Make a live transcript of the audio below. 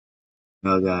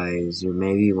Well, guys, you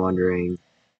may be wondering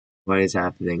what is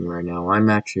happening right now. I'm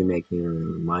actually making a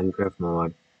Minecraft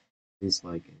mod. Please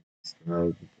like and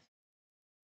subscribe.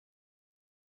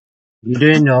 You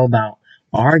didn't know about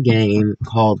our game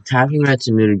called Tapping Red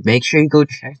Simulator. Make sure you go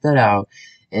check that out,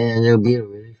 and it'll be a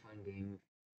really fun game.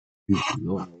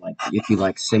 If you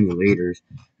like simulators,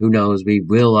 who knows? We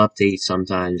will update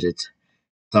sometimes. It's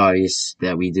obvious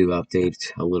that we do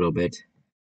update a little bit.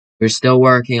 We're still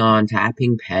working on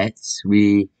tapping pets.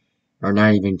 We are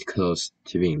not even close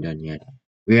to being done yet.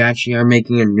 We actually are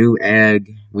making a new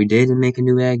egg. We did make a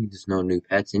new egg. There's no new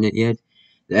pets in it yet.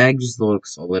 The egg just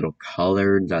looks a little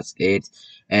colored. That's it.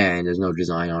 And there's no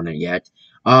design on it yet.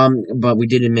 But we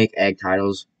didn't make egg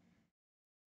titles.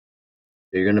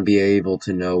 You're gonna be able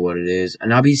to know what it is,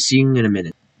 and I'll be seeing in a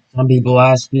minute. Some people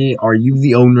ask me, "Are you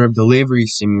the owner of Delivery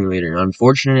Simulator?"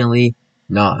 Unfortunately,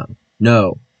 no.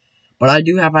 But I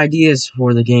do have ideas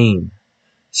for the game.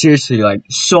 Seriously, like,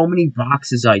 so many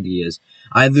boxes ideas.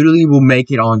 I literally will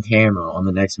make it on camera on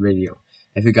the next video.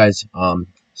 If you guys,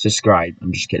 subscribe.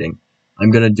 I'm just kidding. I'm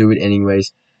gonna do it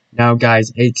anyways. Now,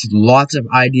 guys, it's lots of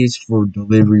ideas for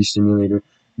Delivery Simulator.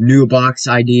 New box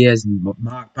ideas,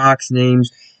 box names.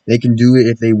 They can do it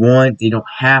if they want. They don't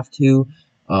have to.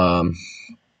 Um,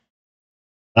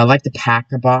 I like to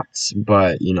pack a box,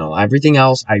 but, everything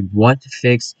else I want to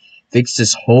fix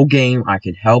this whole game. I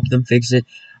can help them fix it.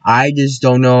 I just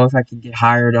don't know if I can get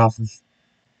hired off of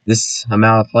this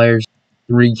amount of players.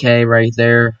 3K right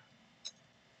there.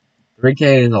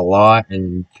 3K is a lot,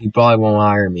 and people probably won't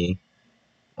hire me.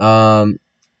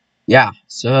 Yeah.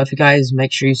 So if you guys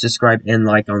make sure you subscribe and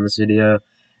like on this video,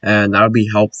 and that'll be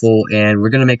helpful. And we're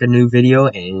gonna make a new video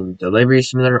in Delivery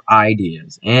Simulator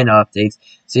ideas and updates.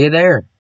 See you there.